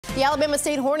The Alabama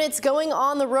State Hornets going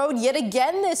on the road yet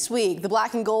again this week. The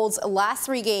Black and Gold's last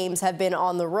 3 games have been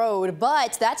on the road,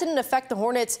 but that didn't affect the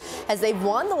Hornets as they've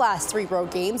won the last 3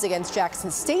 road games against Jackson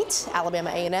State, Alabama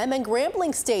A&M, and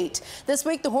Grambling State. This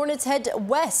week, the Hornets head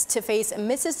west to face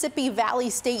Mississippi Valley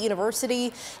State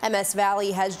University. MS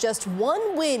Valley has just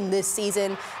 1 win this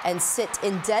season and sit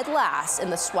in dead last in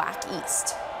the SWAC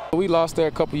East. We lost there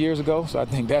a couple years ago, so I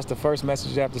think that's the first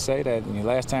message you have to say, that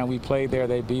last time we played there,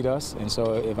 they beat us. And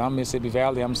so if I'm Mississippi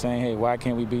Valley, I'm saying, hey, why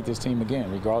can't we beat this team again,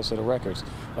 regardless of the records?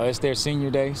 It's their senior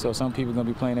day, so some people are going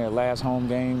to be playing their last home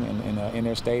game in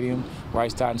their stadium,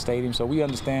 Rice Totten Stadium. So we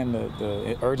understand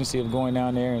the urgency of going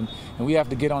down there, and we have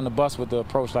to get on the bus with the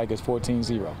approach like it's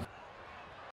 14-0.